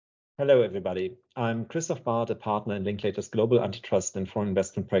Hello, everybody. I'm Christoph Barth, a partner in Linklaters Global Antitrust and Foreign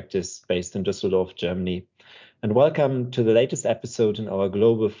Investment Practice based in Düsseldorf, Germany. And welcome to the latest episode in our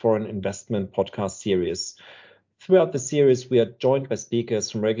Global Foreign Investment podcast series. Throughout the series, we are joined by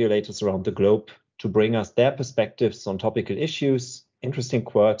speakers from regulators around the globe to bring us their perspectives on topical issues, interesting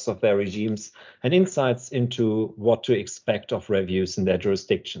quirks of their regimes, and insights into what to expect of reviews in their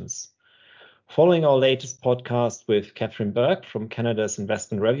jurisdictions. Following our latest podcast with Catherine Burke from Canada's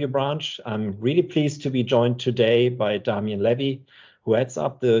Investment Review Branch, I'm really pleased to be joined today by Damien Levy, who heads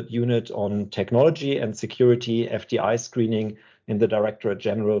up the unit on technology and security FDI screening in the Directorate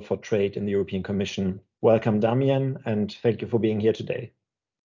General for Trade in the European Commission. Welcome, Damien, and thank you for being here today.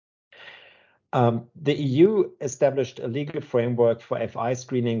 The EU established a legal framework for FI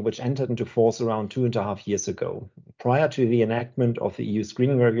screening, which entered into force around 2.5 years ago. Prior to the enactment of the EU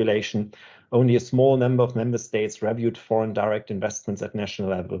screening regulation, only a small number of member states reviewed foreign direct investments at national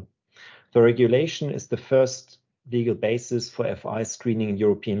level. The regulation is the first legal basis for FI screening in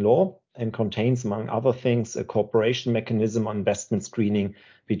European law and contains, among other things, a cooperation mechanism on investment screening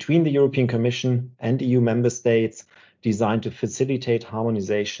between the European Commission and EU member states designed to facilitate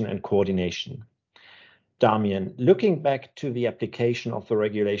harmonization and coordination. Damien, looking back to the application of the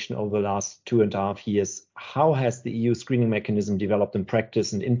regulation over the last 2.5 years, how has the EU screening mechanism developed in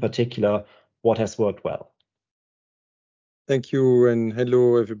practice, and in particular, what has worked well? Thank you, and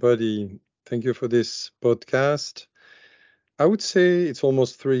hello, everybody. Thank you for this podcast. I would say it's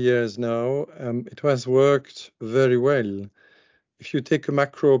almost 3 years now. It has worked very well. If you take a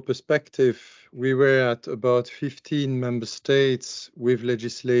macro perspective, we were at about 15 member states with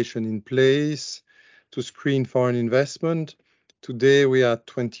legislation in place to screen foreign investment. Today we are at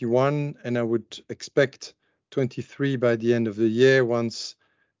 21, and I would expect 23 by the end of the year once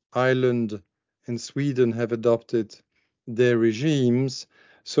Ireland and Sweden have adopted their regimes.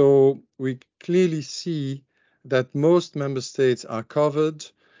 So we clearly see that most member states are covered,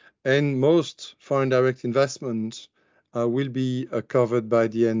 and most foreign direct investment will be covered by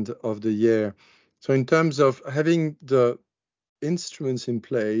the end of the year. So in terms of having the instruments in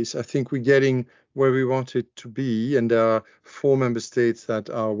place, I think we're getting where we want it to be. And there are 4 member states that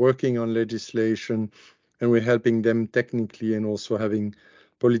are working on legislation, and we're helping them technically and also having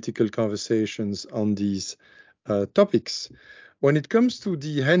political conversations on these topics. When it comes to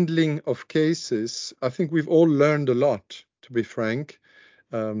the handling of cases, I think we've all learned a lot, to be frank.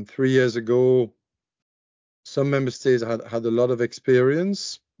 3 years ago, some member states had a lot of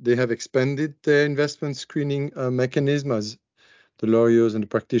experience. They have expanded their investment screening mechanism, as the lawyers and the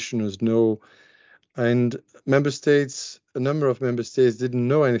practitioners know. And a number of member states didn't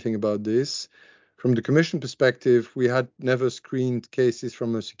know anything about this. From the Commission perspective, we had never screened cases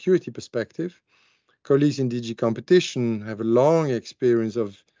from a security perspective. Colleagues in DG Competition have a long experience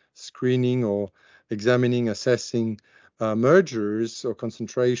of screening or examining, assessing mergers or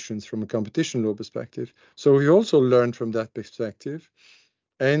concentrations from a competition law perspective. So we also learned from that perspective.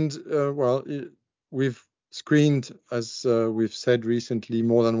 And we've screened, as we've said recently,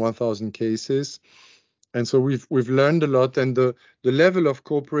 more than 1,000 cases. And so we've learned a lot, and the level of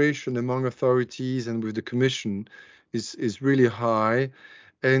cooperation among authorities and with the Commission is really high.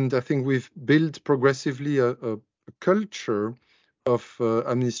 And I think we've built progressively a culture of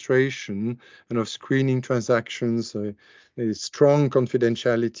administration and of screening transactions, a strong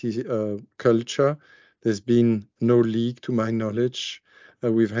confidentiality culture. There's been no leak to my knowledge.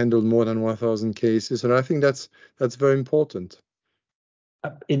 We've handled more than 1,000 cases, and I think that's very important.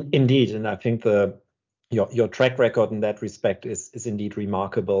 Indeed, and I think your track record in that respect is indeed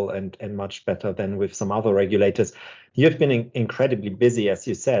remarkable and much better than with some other regulators. You've been incredibly busy, as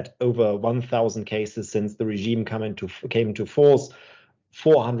you said, over 1,000 cases since the regime came into force,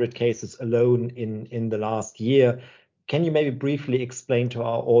 400 cases alone in the last year. Can you maybe briefly explain to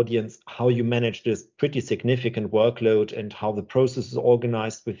our audience how you manage this pretty significant workload and how the process is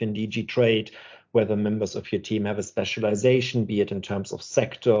organized within DG Trade, whether members of your team have a specialization, be it in terms of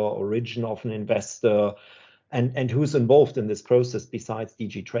sector, origin of an investor, and who's involved in this process besides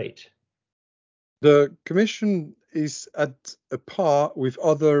DG Trade? The Commission is at a par with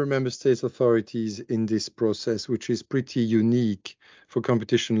other member states' authorities in this process, which is pretty unique for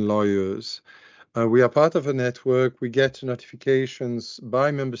competition lawyers. We are part of a network. We get notifications by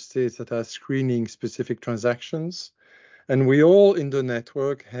member states that are screening specific transactions. And we all in the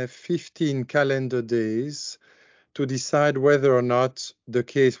network have 15 calendar days to decide whether or not the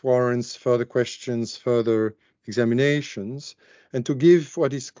case warrants further questions, further examinations, and to give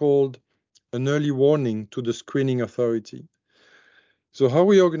what is called an early warning to the screening authority. So how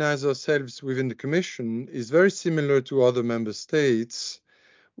we organize ourselves within the Commission is very similar to other member states.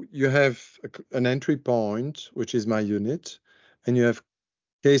 you have an entry point, which is my unit, and you have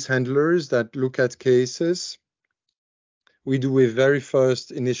case handlers that look at cases. We do a very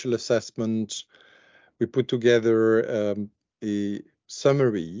first initial assessment. We put together a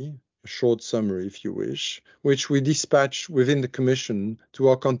summary, a short summary, if you wish, which we dispatch within the Commission to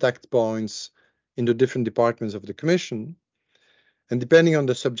our contact points in the different departments of the Commission. And depending on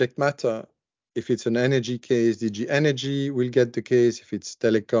the subject matter, if it's an energy case, DG Energy will get the case. If it's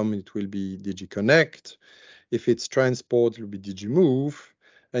telecom, it will be DG Connect. If it's transport, it will be DG Move.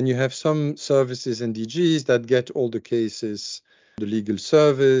 And you have some services and DGs that get all the cases, the legal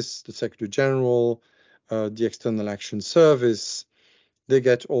service, the Secretary General, the External Action Service. They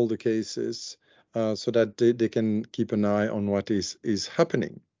get all the cases so that they can keep an eye on what is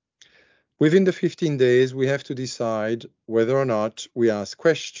happening. Within the 15 days, we have to decide whether or not we ask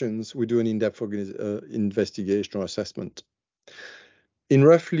questions, we do an in-depth investigation or assessment. In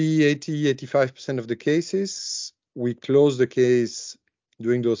roughly 80-85% of the cases, we close the case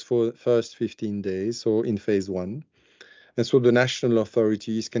during those first 15 days, so in phase 1. And so the national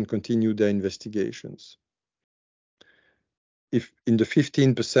authorities can continue their investigations. If in the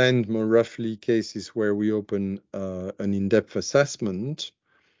 15% more roughly cases where we open an in-depth assessment,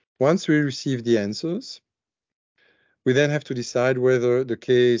 once we receive the answers, we then have to decide whether the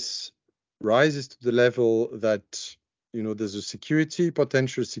case rises to the level that, there's a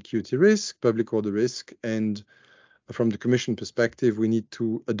potential security risk, public order risk, and from the Commission perspective, we need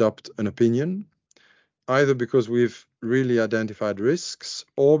to adopt an opinion, either because we've really identified risks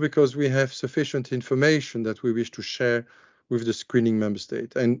or because we have sufficient information that we wish to share with the screening member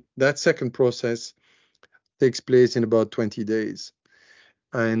state. And that second process takes place in about 20 days.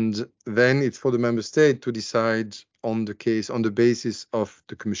 And then it's for the member state to decide on the case on the basis of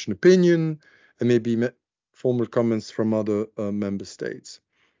the Commission opinion and maybe formal comments from other member states.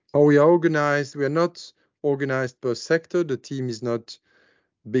 How we are organized, we are not organized per sector. The team is not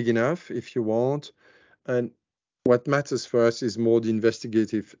big enough, if you want. And what matters for us is more the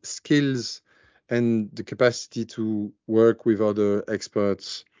investigative skills and the capacity to work with other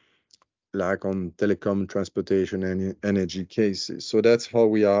experts like on telecom, transportation, and energy cases. So that's how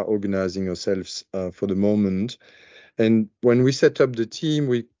we are organizing ourselves for the moment. And when we set up the team,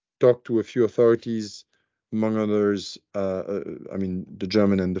 we talked to a few authorities, among others, the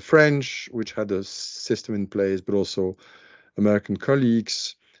German and the French, which had a system in place, but also American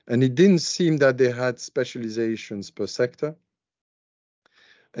colleagues. And it didn't seem that they had specializations per sector.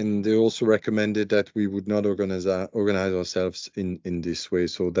 And they also recommended that we would not organize ourselves in this way.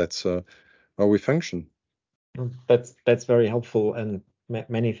 So that's how we function. That's very helpful, and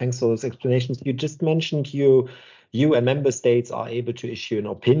many thanks for those explanations. You just mentioned you and member states are able to issue an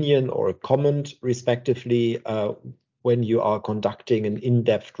opinion or a comment, respectively, when you are conducting an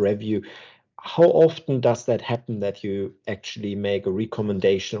in-depth review. How often does that happen, that you actually make a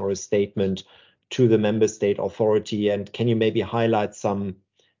recommendation or a statement to the member state authority? And can you maybe highlight some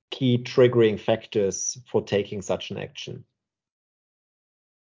key triggering factors for taking such an action?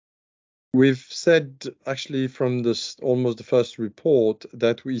 We've said actually from almost the first report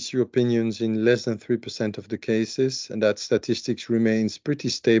that we issue opinions in less than 3% of the cases, and that statistics remains pretty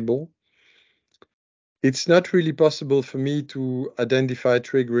stable. It's not really possible for me to identify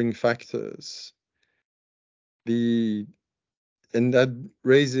triggering factors. And that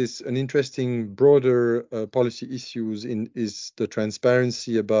raises an interesting broader policy issues is the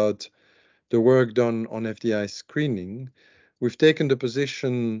transparency about the work done on FDI screening. We've taken the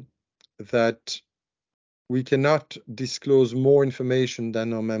position that we cannot disclose more information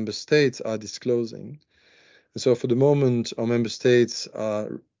than our member states are disclosing. And so for the moment,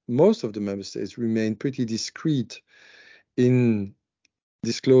 most of the member states remain pretty discreet in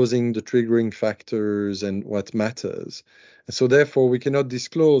disclosing the triggering factors and what matters. And so therefore, we cannot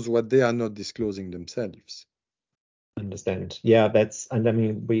disclose what they are not disclosing themselves. Understand. Yeah,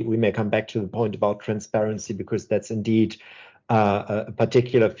 we may come back to the point about transparency, because that's indeed a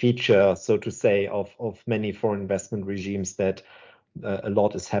particular feature, so to say, of many foreign investment regimes, that a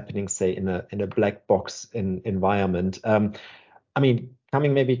lot is happening, say, in a black box environment.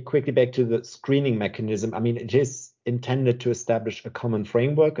 Coming maybe quickly back to the screening mechanism, it is intended to establish a common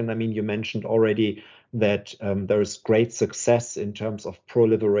framework. And you mentioned already that there is great success in terms of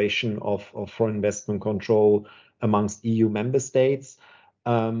proliferation of foreign investment control amongst EU member states.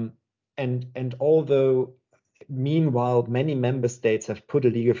 And although meanwhile many member states have put a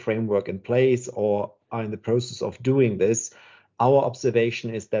legal framework in place or are in the process of doing this, our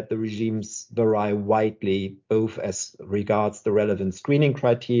observation is that the regimes vary widely, both as regards the relevant screening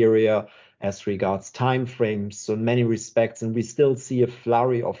criteria, as regards timeframes, so in many respects, and we still see a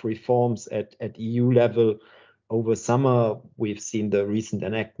flurry of reforms at EU level. Over summer, we've seen the recent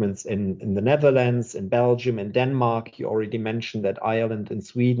enactments in the Netherlands, in Belgium, and Denmark. You already mentioned that Ireland and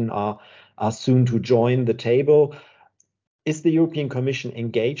Sweden are soon to join the table. Is the European Commission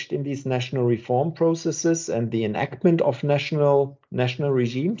engaged in these national reform processes and the enactment of national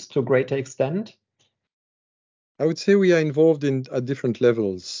regimes to a greater extent? I would say we are involved at different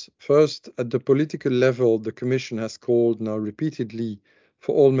levels. First, at the political level, the Commission has called now repeatedly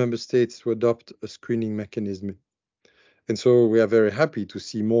for all member states to adopt a screening mechanism. And so we are very happy to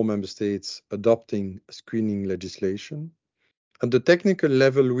see more member states adopting screening legislation. At the technical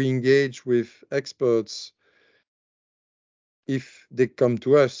level, we engage with experts if they come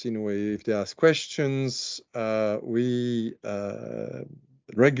to us in a way, if they ask questions. We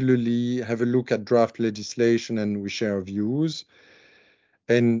regularly have a look at draft legislation and we share views.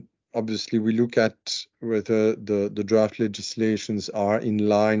 And obviously, we look at whether the draft legislations are in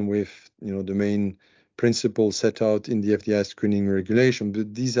line with the main principles set out in the FDI screening regulation.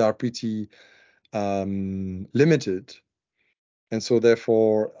 But these are pretty limited. And so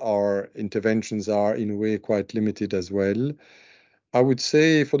therefore, our interventions are in a way quite limited as well. I would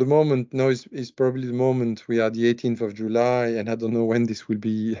say for the moment, now is probably the moment. We are the 18th of July, and I don't know when this will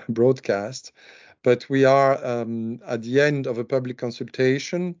be broadcast, but we are at the end of a public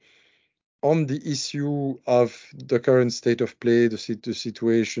consultation on the issue of the current state of play, the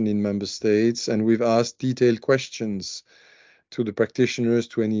situation in member states, and we've asked detailed questions to the practitioners,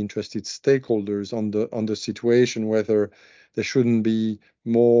 to any interested stakeholders on the situation, whether there shouldn't be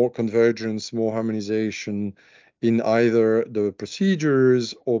more convergence, more harmonization in either the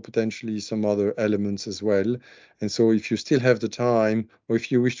procedures or potentially some other elements as well. And so if you still have the time, or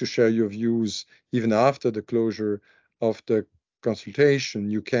if you wish to share your views even after the closure of the consultation,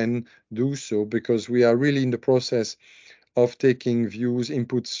 you can do so, because we are really in the process of taking views,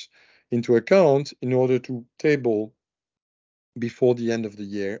 inputs into account in order to table before the end of the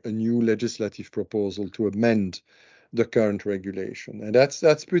year a new legislative proposal to amend the current regulation. And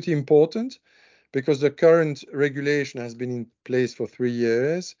that's pretty important, because the current regulation has been in place for 3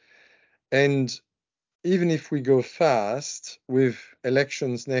 years. And even if we go fast with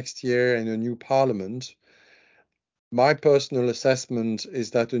elections next year and a new parliament, my personal assessment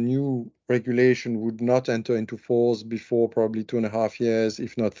is that a new regulation would not enter into force before probably 2.5 years,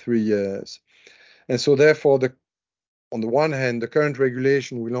 if not 3 years. And so therefore, on the one hand, the current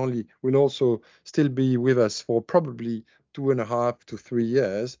regulation will also still be with us for probably 2.5 to 3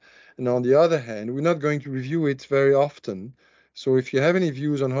 years. And on the other hand, we're not going to review it very often. So if you have any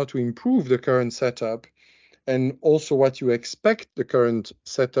views on how to improve the current setup, and also what you expect the current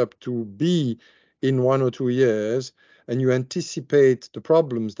setup to be in 1 or 2 years, and you anticipate the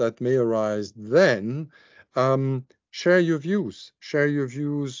problems that may arise then, share your views. Share your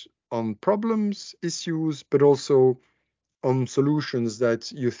views on problems, issues, but also on solutions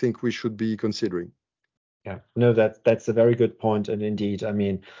that you think we should be considering. Yeah, no, that's a very good point. And indeed, I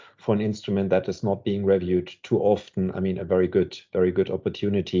mean, for an instrument that is not being reviewed too often, I mean, a very good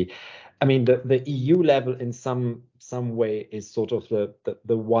opportunity. I mean, the EU level in some way is sort of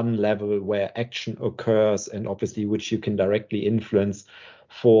the one level where action occurs, and obviously which you can directly influence.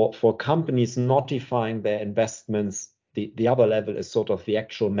 For companies notifying their investments, the other level is sort of the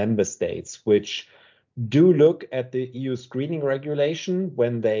actual member states, which do look at the EU screening regulation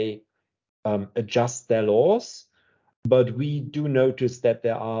when they adjust their laws. But we do notice that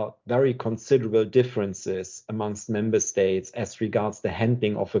there are very considerable differences amongst member states as regards the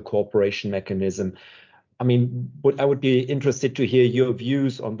handling of a cooperation mechanism. I mean, I would be interested to hear your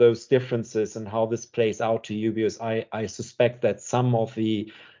views on those differences and how this plays out to you, because I suspect that some of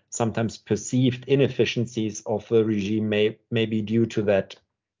the sometimes perceived inefficiencies of the regime may be due to that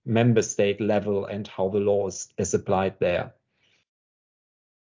member state level and how the law is applied there.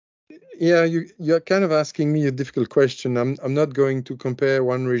 Yeah, you're kind of asking me a difficult question. I'm not going to compare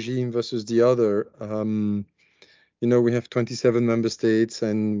one regime versus the other. We have 27 member states,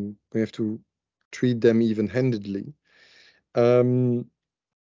 and we have to treat them even-handedly.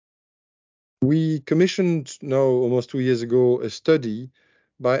 We commissioned now almost 2 years ago a study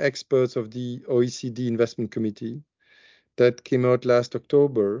by experts of the OECD Investment Committee that came out last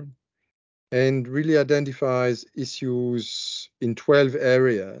October and really identifies issues in 12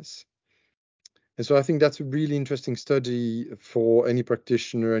 areas. And so I think that's a really interesting study for any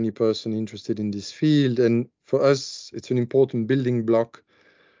practitioner, any person interested in this field. And for us, it's an important building block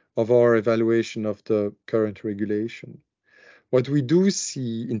of our evaluation of the current regulation. What we do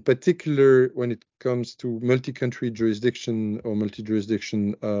see, in particular, when it comes to multi-country jurisdiction or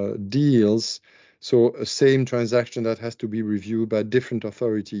multi-jurisdiction deals, so a same transaction that has to be reviewed by different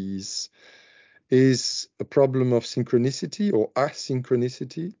authorities, is a problem of synchronicity or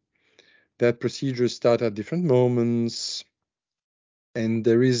asynchronicity, that procedures start at different moments, and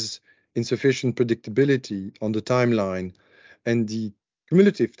there is insufficient predictability on the timeline and the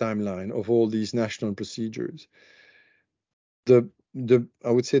cumulative timeline of all these national procedures. I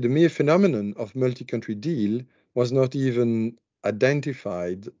would say the mere phenomenon of multi-country deal was not even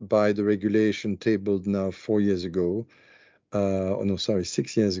identified by the regulation tabled now 4 years ago. Oh no, sorry,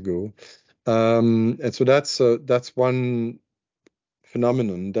 6 years ago. And so that's one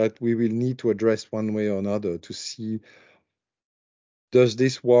phenomenon that we will need to address one way or another to see, does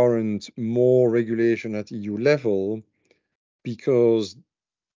this warrant more regulation at EU level, because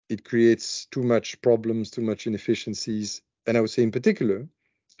it creates too much problems, too much inefficiencies. And I would say in particular,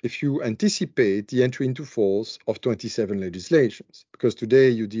 if you anticipate the entry into force of 27 legislations, because today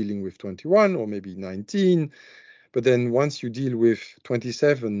you're dealing with 21 or maybe 19, but then once you deal with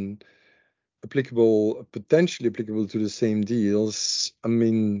 27 potentially applicable to the same deals, I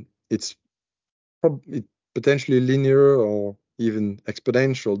mean, it's potentially linear or even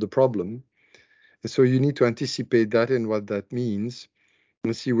exponential, the problem. And so you need to anticipate that and what that means,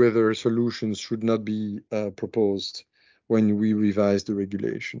 and see whether solutions should not be proposed when we revise the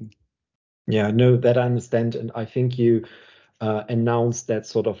regulation. Yeah, no, that I understand. And I think you announced that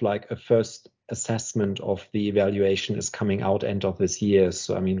sort of like a first assessment of the evaluation is coming out end of this year.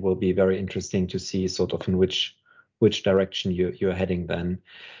 So, I mean, it will be very interesting to see sort of in which direction you're heading then.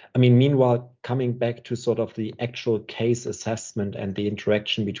 I mean, meanwhile, coming back to sort of the actual case assessment and the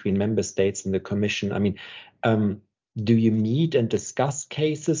interaction between member states and the Commission, I mean, do you meet and discuss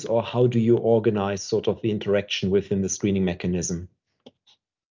cases, or how do you organize sort of the interaction within the screening mechanism?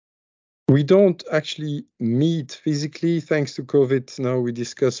 We don't actually meet physically. Thanks to COVID, now we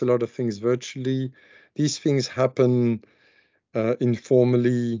discuss a lot of things virtually. These things happen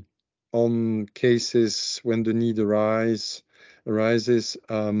informally on cases when the need arises.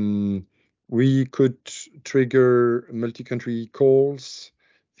 We could trigger multi-country calls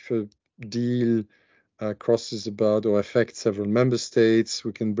if a deal crosses about or affects several member states.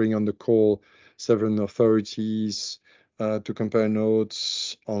 We can bring on the call several authorities to compare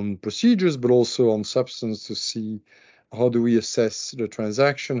notes on procedures, but also on substance, to see how do we assess the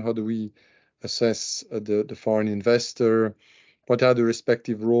transaction, how do we assess the foreign investor, what are the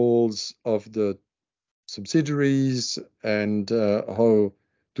respective roles of the subsidiaries, and how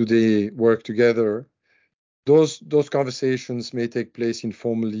do they work together. Those conversations may take place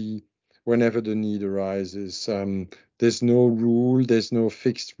informally whenever the need arises. There's no rule, there's no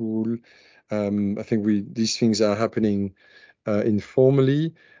fixed rule. I think these things are happening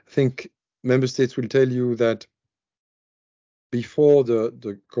informally. I think member states will tell you that before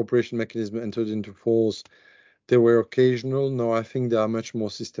the cooperation mechanism entered into force, they were occasional. Now I think they are much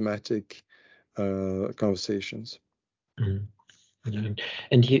more systematic conversations. Mm.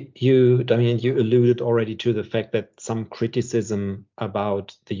 And Damien, you alluded already to the fact that some criticism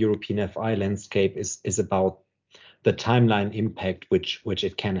about the European FI landscape is about the timeline impact which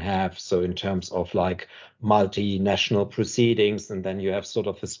it can have. So in terms of like multinational proceedings, and then you have sort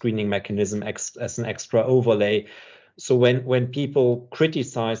of a screening mechanism as an extra overlay. So when people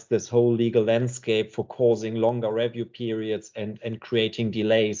criticize this whole legal landscape for causing longer review periods and creating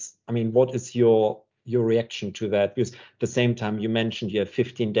delays, I mean, what is your reaction to that? Because at the same time, you mentioned you have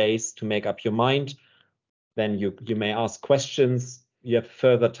 15 days to make up your mind. Then you may ask questions. You have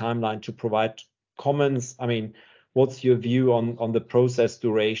further timeline to provide comments. I mean, what's your view on the process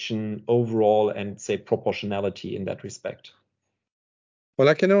duration overall and say proportionality in that respect? Well,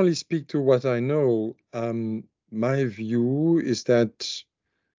 I can only speak to what I know. My view is that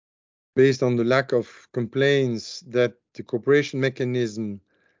based on the lack of complaints, that the cooperation mechanism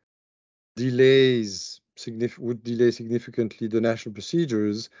would delay significantly the national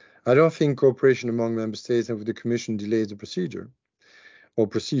procedures. I don't think cooperation among member states and with the Commission delays the procedure or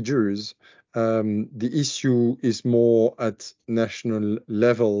procedures. The issue is more at national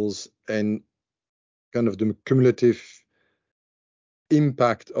levels and kind of the cumulative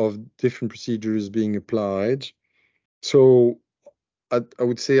impact of different procedures being applied. So I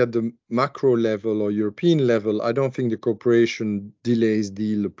would say at the macro level or European level, I don't think the cooperation delays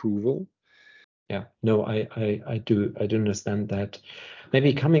deal approval. Yeah, no, I do understand that.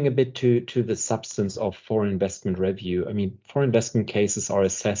 Maybe coming a bit to the substance of foreign investment review. I mean, foreign investment cases are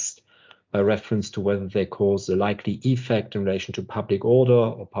assessed by reference to whether they cause a likely effect in relation to public order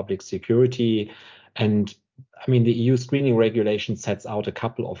or public security. And I mean, the EU screening regulation sets out a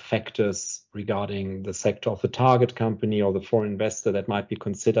couple of factors regarding the sector of the target company or the foreign investor that might be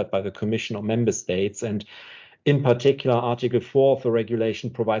considered by the Commission or member states. And in particular, Article 4 of the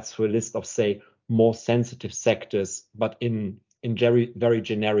regulation provides for a list of, say, more sensitive sectors, but in very, very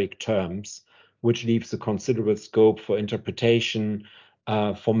generic terms, which leaves a considerable scope for interpretation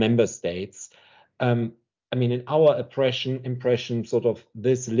for member states. I mean, in our impression, sort of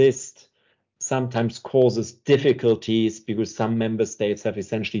this list sometimes causes difficulties because some member states have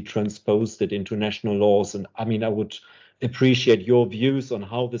essentially transposed it into national laws. And I mean, I would appreciate your views on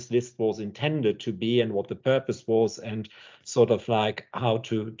how this list was intended to be and what the purpose was, and sort of like how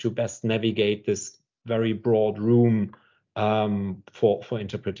to best navigate this very broad room for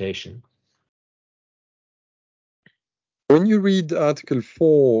interpretation. When you read Article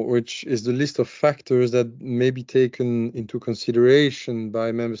 4, which is the list of factors that may be taken into consideration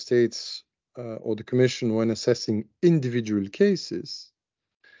by member states or the Commission when assessing individual cases,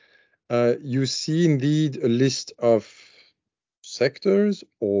 you see indeed a list of sectors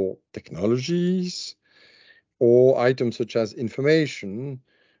or technologies or items such as information,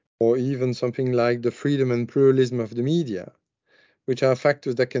 or even something like the freedom and pluralism of the media, which are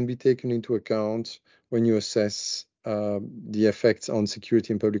factors that can be taken into account when you assess the effects on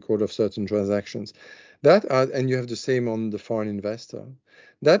security and public order of certain transactions. And you have the same on the foreign investor.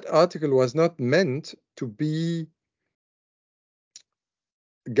 That article was not meant to be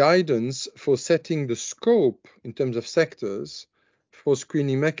guidance for setting the scope in terms of sectors for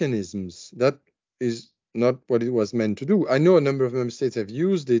screening mechanisms. That is not what it was meant to do. I know a number of member states have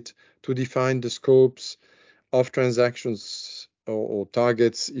used it to define the scopes of transactions or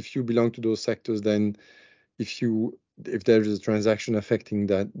targets. If you belong to those sectors, then if there is a transaction affecting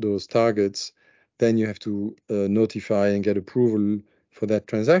those targets, then you have to notify and get approval for that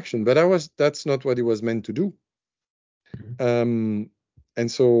transaction. But that's not what it was meant to do. And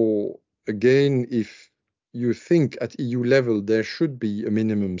so again, if you think at EU level there should be a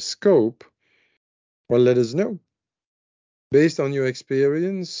minimum scope, well, let us know. Based on your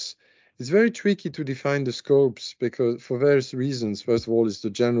experience, it's very tricky to define the scopes because for various reasons. First of all, it's the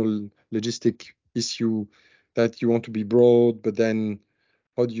general logistic issue that you want to be broad, but then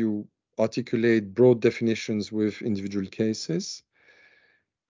how do you articulate broad definitions with individual cases?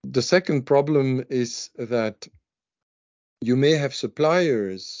 The second problem is that you may have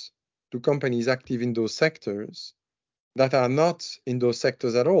suppliers to companies active in those sectors that are not in those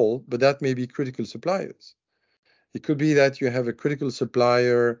sectors at all, but that may be critical suppliers. It could be that you have a critical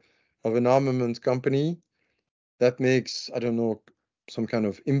supplier of an armament company that makes, I don't know, some kind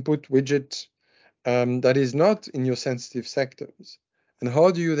of input widget that is not in your sensitive sectors. And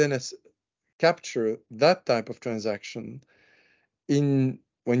how do you then capture that type of transaction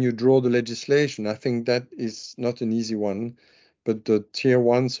when you draw the legislation? I think that is not an easy one, but the tier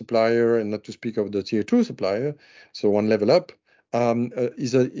 1 supplier, and not to speak of the tier 2 supplier, so one level up,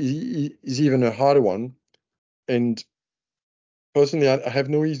 is even a harder one. And personally, I have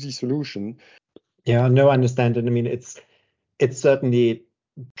no easy solution. Yeah, no, I understand. And I mean, it's certainly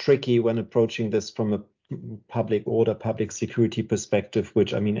tricky when approaching this from a public order, public security perspective,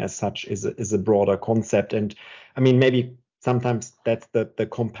 which I mean, as such, is a broader concept. And I mean, maybe sometimes that's the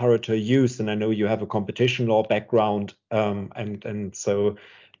comparator use. And I know you have a competition law background, and so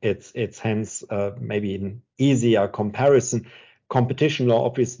it's hence maybe an easier comparison. Competition law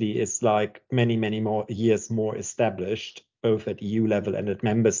obviously is like many more years more established, both at EU level and at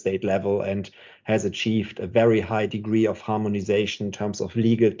member state level, and has achieved a very high degree of harmonization in terms of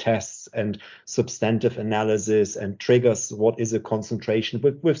legal tests and substantive analysis, and triggers what is a concentration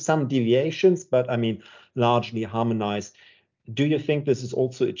with some deviations, but I mean, largely harmonized. Do you think this is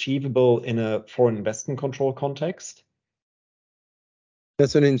also achievable in a foreign investment control context?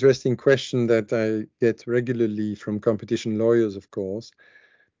 That's an interesting question that I get regularly from competition lawyers, of course.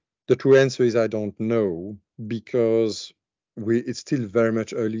 The true answer is I don't know, because it's still very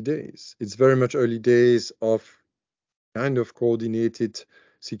much early days. It's very much early days of kind of coordinated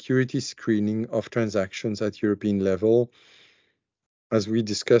security screening of transactions at European level. As we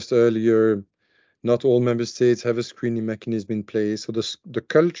discussed earlier, not all member states have a screening mechanism in place, so the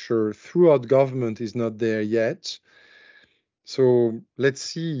culture throughout government is not there yet. So let's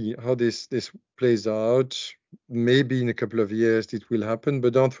see how this plays out. Maybe in a couple of years it will happen,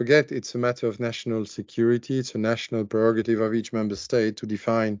 but don't forget, it's a matter of national security. It's a national prerogative of each member state to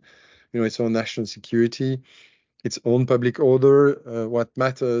define, its own national security, its own public order. What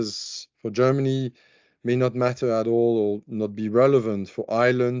matters for Germany may not matter at all, or not be relevant for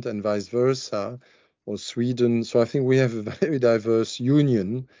Ireland, and vice versa, or Sweden. So I think we have a very diverse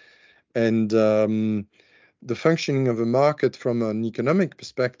union, and the functioning of a market from an economic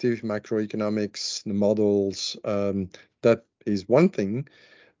perspective, macroeconomics, the models, that is one thing.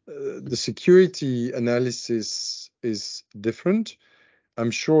 The security analysis is different.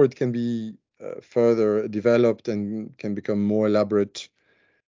 I'm sure it can be further developed and can become more elaborate,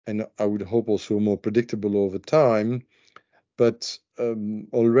 and I would hope also more predictable over time. But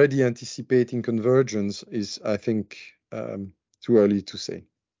already anticipating convergence is, I think, too early to say.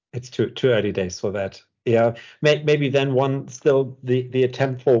 It's too early days for that. Yeah, maybe then the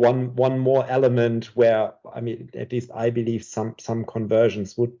attempt for one more element where, I mean, at least I believe some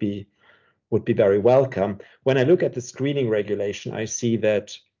conversions would be very welcome. When I look at the screening regulation, I see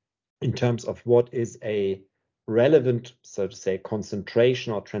that in terms of what is a relevant, so to say,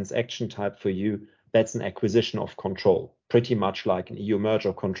 concentration or transaction type for you, that's an acquisition of control, pretty much like an EU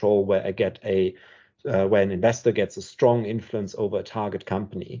merger control, where where an investor gets a strong influence over a target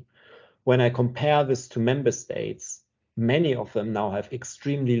company. When I compare this to member states, many of them now have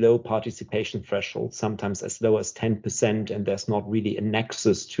extremely low participation thresholds, sometimes as low as 10%, and there's not really a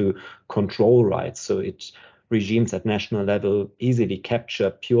nexus to control rights. So regimes at national level easily capture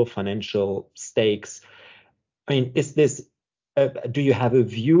pure financial stakes. I mean, do you have a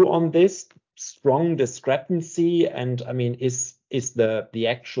view on this strong discrepancy? And I mean, is the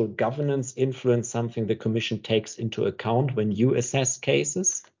actual governance influence something the Commission takes into account when you assess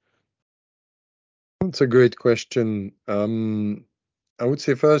cases? That's a great question. I would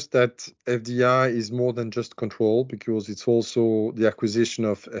say first that FDI is more than just control, because it's also the acquisition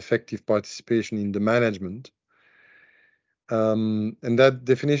of effective participation in the management. And that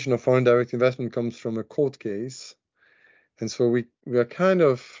definition of foreign direct investment comes from a court case. And so we are kind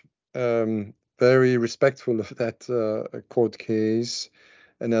of very respectful of that court case.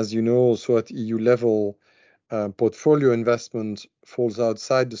 And as you know, also at EU level, portfolio investment falls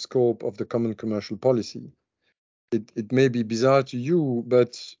outside the scope of the common commercial policy. It may be bizarre to you,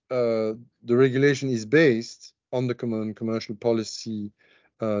 but the regulation is based on the common commercial policy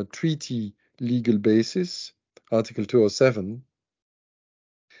treaty legal basis, Article 207,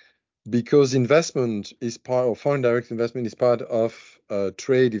 because investment is part of foreign direct investment is part of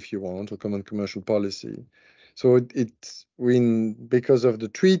trade, if you want, or common commercial policy. So because of the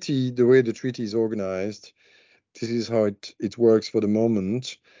treaty, the way the treaty is organized, this is how it works for the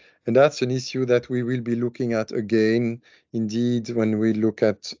moment. And that's an issue that we will be looking at again, indeed, when we look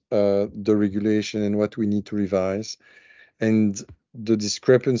at the regulation and what we need to revise, and the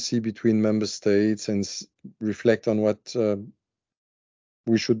discrepancy between member states, and reflect on what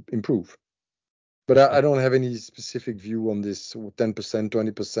we should improve. But I don't have any specific view on this 10%,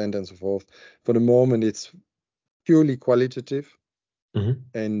 20%, and so forth. For the moment, it's purely qualitative. Mm-hmm.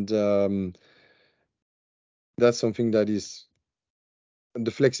 And that's something that is,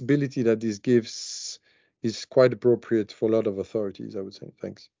 the flexibility that this gives is quite appropriate for a lot of authorities, I would say.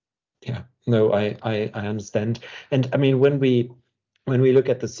 Thanks. Yeah, no, I understand. And I mean, when we look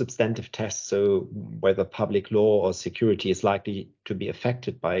at the substantive test, so whether public law or security is likely to be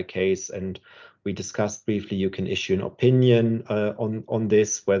affected by a case, and we discussed briefly, you can issue an opinion on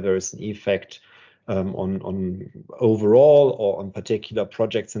this, whether it's an effect on overall or on particular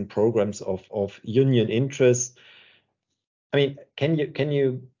projects and programs of union interest. I mean, can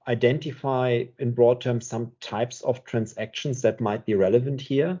you identify in broad terms some types of transactions that might be relevant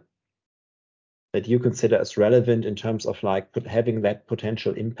here, that you consider as relevant in terms of like having that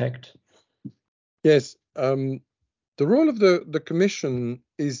potential impact? Yes, the role of the Commission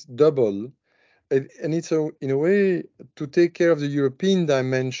is double, and it's in a way to take care of the European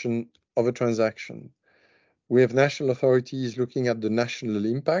dimension of a transaction. We have national authorities looking at the national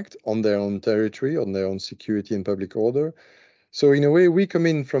impact on their own territory, on their own security and public order. So in a way, we come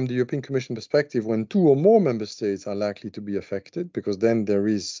in from the European Commission perspective when two or more member states are likely to be affected, because then there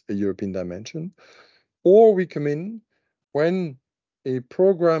is a European dimension. Or we come in when a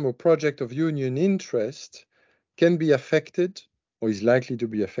program or project of union interest can be affected or is likely to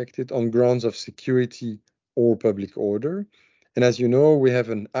be affected on grounds of security or public order. And as you know, we have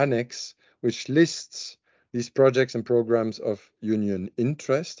an annex which lists these projects and programs of union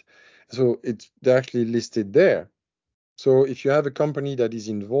interest. So they're actually listed there. So if you have a company that is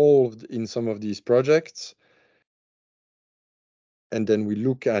involved in some of these projects, and then we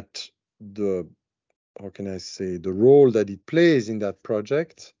look at the role that it plays in that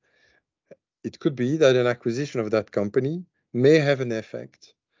project, it could be that an acquisition of that company may have an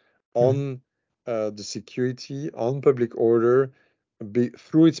effect on the security, on public order,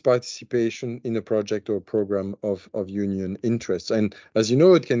 through its participation in a project or program of union interests. And as you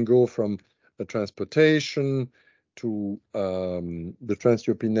know, it can go from a transportation to the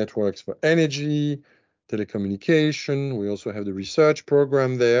Trans-European networks for energy, telecommunication. We also have the research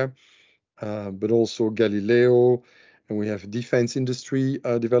program there, but also Galileo, and we have defense industry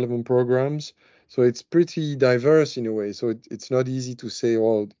development programs. So it's pretty diverse in a way. So it's not easy to say,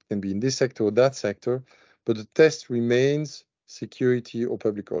 oh, it can be in this sector or that sector, but the test remains security or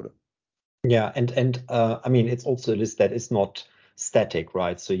public order. Yeah, and I mean, it's also a list that is not static,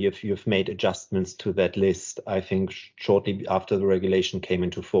 right? So you've made adjustments to that list, I think, shortly after the regulation came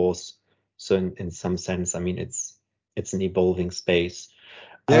into force. So in some sense, I mean, it's an evolving space.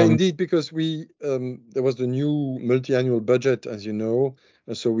 Yeah, indeed, because we there was the new multi-annual budget, as you know,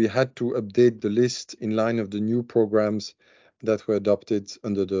 so we had to update the list in line of the new programs that were adopted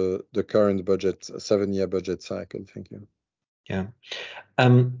under the current budget, 7-year budget cycle. Thank you. Yeah.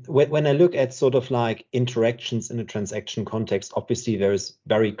 When I look at sort of like interactions in a transaction context, obviously there is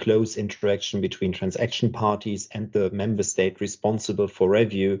very close interaction between transaction parties and the member state responsible for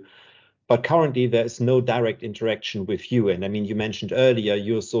review. But currently there is no direct interaction with you. And I mean, you mentioned earlier,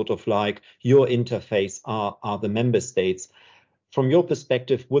 you're sort of like your interface are the member states. From your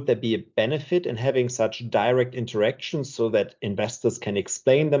perspective, would there be a benefit in having such direct interactions so that investors can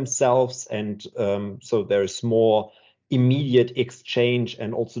explain themselves and so there is more immediate exchange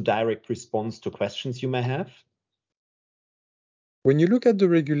and also direct response to questions you may have? When you look at the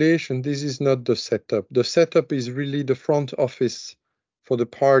regulation, this is not the setup. The setup is really the front office for the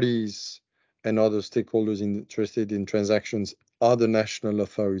parties and other stakeholders interested in transactions are the national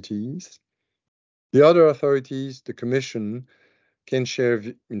authorities. The other authorities, the Commission, can share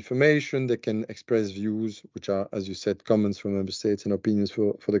information, they can express views, which are, as you said, comments from member states and opinions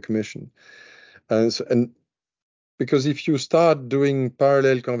for the Commission. And because if you start doing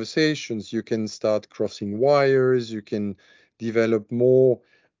parallel conversations, you can start crossing wires, you can develop more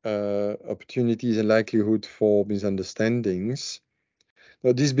opportunities and likelihood for misunderstandings.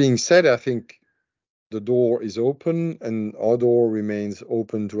 Now, this being said, I think the door is open and our door remains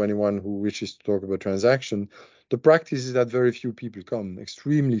open to anyone who wishes to talk about transaction. The practice is that very few people come,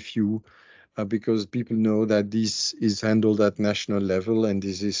 extremely few, because people know that this is handled at national level and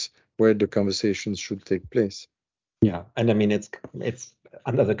this is where the conversations should take place. Yeah, and I mean it's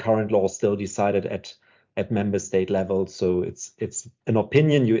under the current law still decided at member state level, so it's an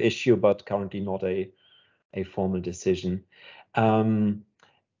opinion you issue, but currently not a formal decision.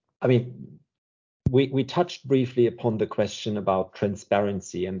 I mean, we touched briefly upon the question about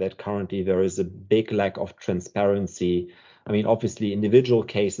transparency and that currently there is a big lack of transparency. I mean, obviously individual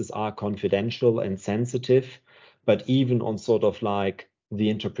cases are confidential and sensitive, but even on sort of like the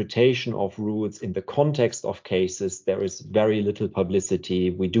interpretation of rules in the context of cases, there is very little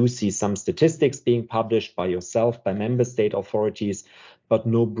publicity. We do see some statistics being published by yourself, by member state authorities, but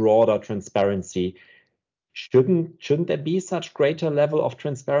no broader transparency. Shouldn't there be such greater level of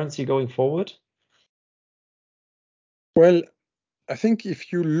transparency going forward? Well, I think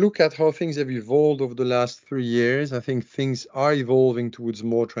if you look at how things have evolved over the last 3 years, I think things are evolving towards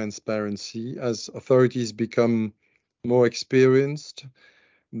more transparency as authorities become more experienced.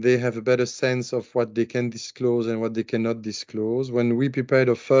 They have a better sense of what they can disclose and what they cannot disclose. When we prepared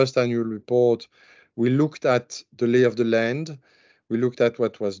our first annual report, we looked at the lay of the land. We looked at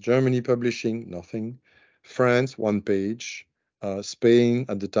what was Germany publishing, nothing. France, 1 page. Spain,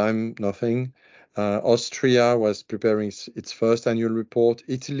 at the time, nothing. Austria was preparing its first annual report.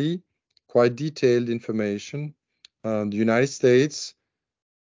 Italy, quite detailed information. The United States,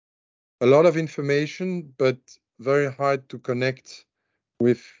 a lot of information, but very hard to connect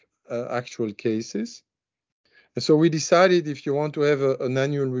with actual cases. And so we decided if you want to have an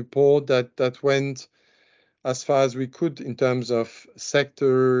annual report that went as far as we could in terms of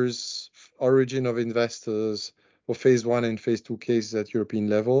sectors, origin of investors, for phase 1 and phase 2 cases at European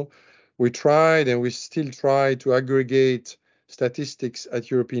level. We tried and we still try to aggregate statistics at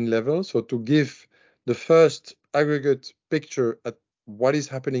European level. So to give the first aggregate picture at what is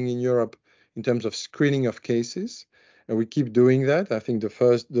happening in Europe in terms of screening of cases. And we keep doing that. I think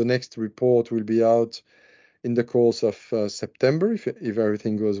the next report will be out in the course of September, if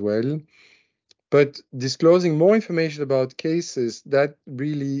everything goes well. But disclosing more information about cases, that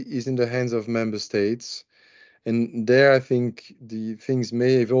really is in the hands of member states. And there, I think the things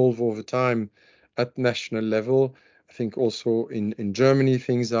may evolve over time at national level. I think also in Germany,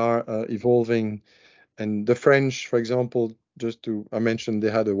 things are evolving. And the French, for example, I mentioned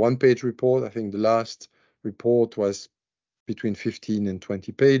they had a 1 page report. I think the last report was between 15 and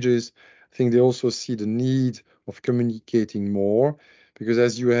 20 pages. I think they also see the need of communicating more because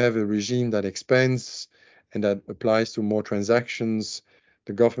as you have a regime that expands and that applies to more transactions,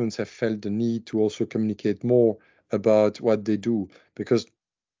 the governments have felt the need to also communicate more about what they do because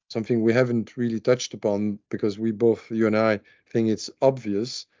something we haven't really touched upon because we both, you and I, think it's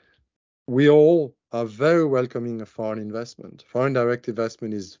obvious. We all are very welcoming of foreign investment. Foreign direct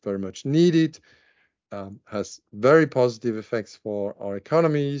investment is very much needed, has very positive effects for our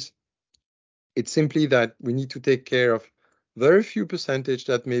economies. It's simply that we need to take care of very few percentage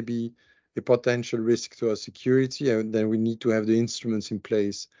that may be a potential risk to our security, and then we need to have the instruments in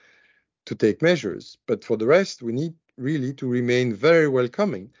place to take measures. But for the rest, we need really to remain very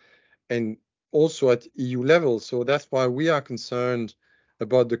welcoming, and also at EU level. So that's why we are concerned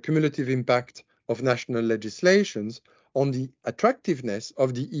about the cumulative impact of national legislations on the attractiveness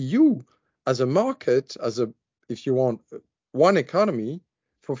of the EU as a market, as a, if you want, one economy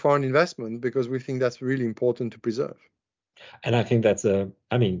for foreign investment, because we think that's really important to preserve. And I think that's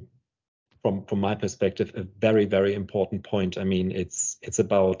from my perspective, a very, very important point. I mean, it's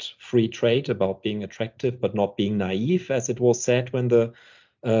about free trade, about being attractive, but not being naive, as it was said when the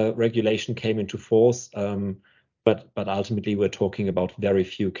regulation came into force. But ultimately, we're talking about very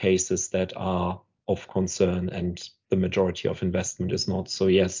few cases that are of concern, and the majority of investment is not. So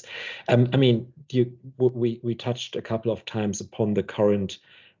yes, I mean, we touched a couple of times upon the current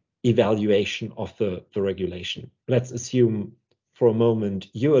evaluation of the regulation. Let's assume for a moment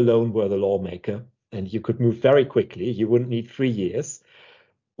you alone were the lawmaker and you could move very quickly. You wouldn't need 3 years.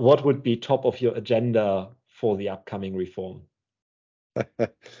 What would be top of your agenda for the upcoming reform?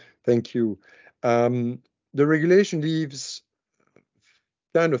 Thank you. The regulation leaves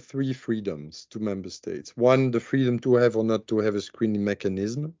kind of 3 freedoms to member states. One, the freedom to have or not to have a screening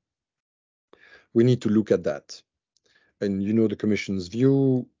mechanism. We need to look at that. And you know the Commission's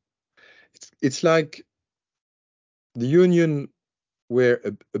view. It's like the Union were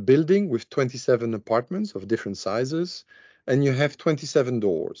a building with 27 apartments of different sizes, and you have 27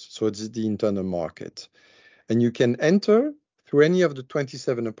 doors. So it's the internal market. And you can enter through any of the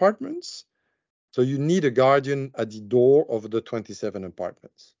 27 apartments. So you need a guardian at the door of the 27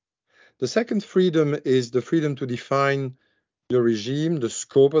 apartments. The second freedom is the freedom to define the regime, the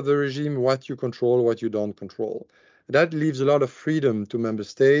scope of the regime, what you control, what you don't control. That leaves a lot of freedom to member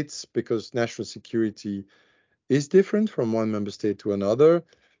states because national security is different from one member state to another.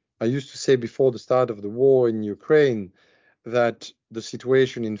 I used to say before the start of the war in Ukraine that the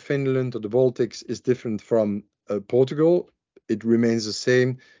situation in Finland or the Baltics is different from Portugal. It remains the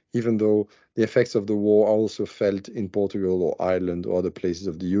same, even though the effects of the war are also felt in Portugal or Ireland or other places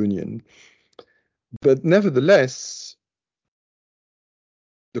of the Union. But nevertheless,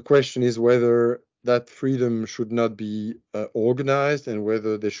 the question is whether that freedom should not be organized and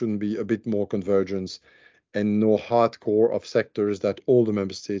whether there shouldn't be a bit more convergence and no hardcore of sectors that all the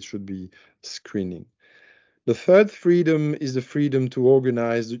member states should be screening. The third freedom is the freedom to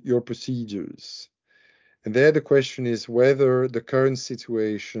organize your procedures. And there the question is whether the current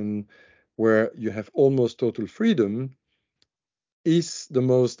situation where you have almost total freedom is the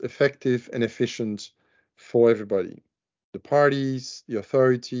most effective and efficient for everybody, the parties, the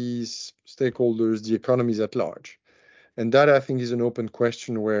authorities, stakeholders, the economies at large. And that, I think, is an open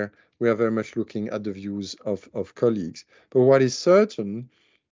question where we are very much looking at the views of colleagues. But what is certain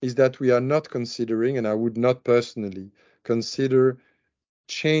is that we are not considering, and I would not personally consider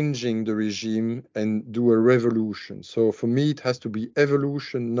changing the regime and do a revolution. So for me, it has to be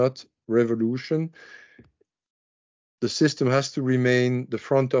evolution, not revolution. The system has to remain, the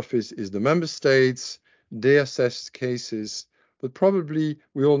front office is the member states, they assess cases, but probably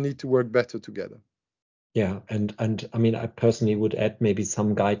we all need to work better together. Yeah, and I mean, I personally would add maybe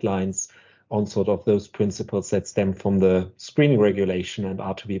some guidelines on sort of those principles that stem from the screening regulation and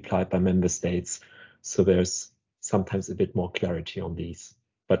are to be applied by member states. So there's sometimes a bit more clarity on these.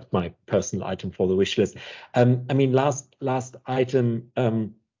 But my personal item for the wish list. I mean, last item.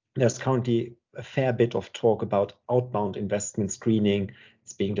 There's currently a fair bit of talk about outbound investment screening.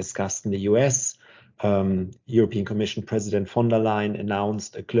 It's being discussed in the US. European Commission President von der Leyen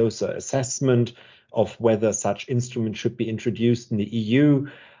announced a closer assessment of whether such instruments should be introduced in the EU.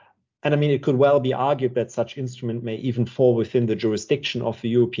 And I mean, it could well be argued that such instrument may even fall within the jurisdiction of the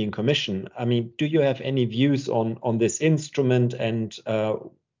European Commission. I mean, do you have any views on this instrument and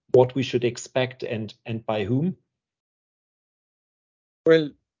what we should expect and by whom?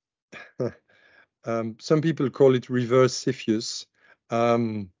 Well, some people call it reverse CFIUS.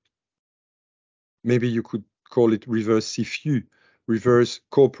 Maybe you could call it reverse CFU, reverse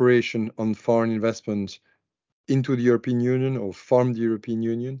cooperation on foreign investment into the European Union or from the European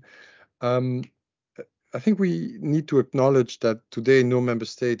Union. I think we need to acknowledge that today no member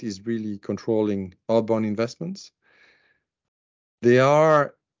state is really controlling outbound investments. They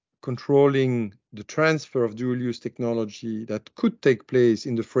are controlling the transfer of dual-use technology that could take place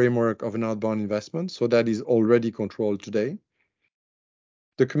in the framework of an outbound investment. So that is already controlled today.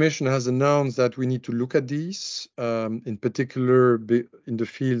 The Commission has announced that we need to look at these, in particular in the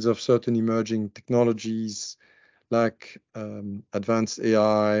fields of certain emerging technologies like advanced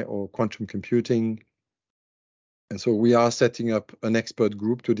AI or quantum computing. And so we are setting up an expert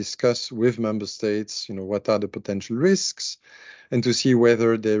group to discuss with member states, what are the potential risks, and to see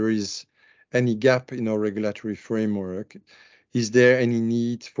whether there is any gap in our regulatory framework. Is there any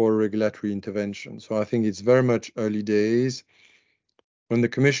need for regulatory intervention? So I think it's very much early days. When the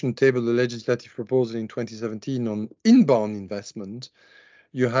Commission tabled the legislative proposal in 2017 on inbound investment,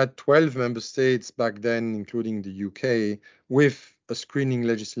 you had 12 member states back then, including the UK, with a screening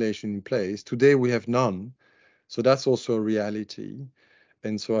legislation in place. Today we have none. So that's also a reality.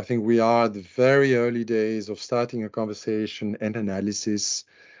 And so I think we are at the very early days of starting a conversation and analysis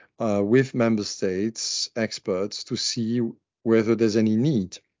with member states, experts, to see whether there's any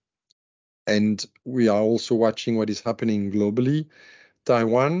need. And we are also watching what is happening globally.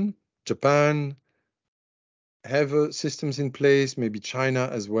 Taiwan, Japan have systems in place, maybe China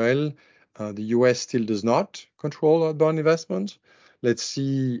as well. The US still does not control outbound investment. Let's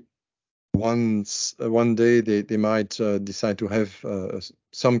see. One day they might decide to have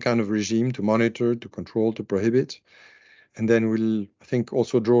some kind of regime to monitor, to control, to prohibit. And then we'll, I think,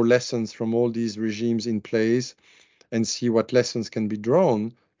 also draw lessons from all these regimes in place and see what lessons can be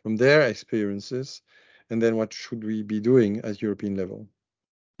drawn from their experiences. And then what should we be doing at European level?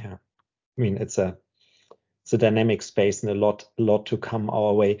 Yeah, I mean, it's a dynamic space and a lot to come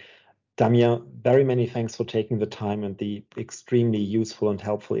our way. Damien, very many thanks for taking the time and the extremely useful and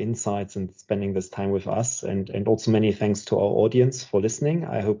helpful insights and spending this time with us. And also many thanks to our audience for listening.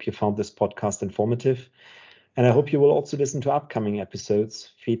 I hope you found this podcast informative. And I hope you will also listen to upcoming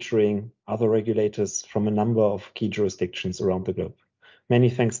episodes featuring other regulators from a number of key jurisdictions around the globe. Many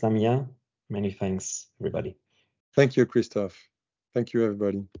thanks, Damien. Many thanks, everybody. Thank you, Christophe. Thank you,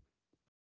 everybody.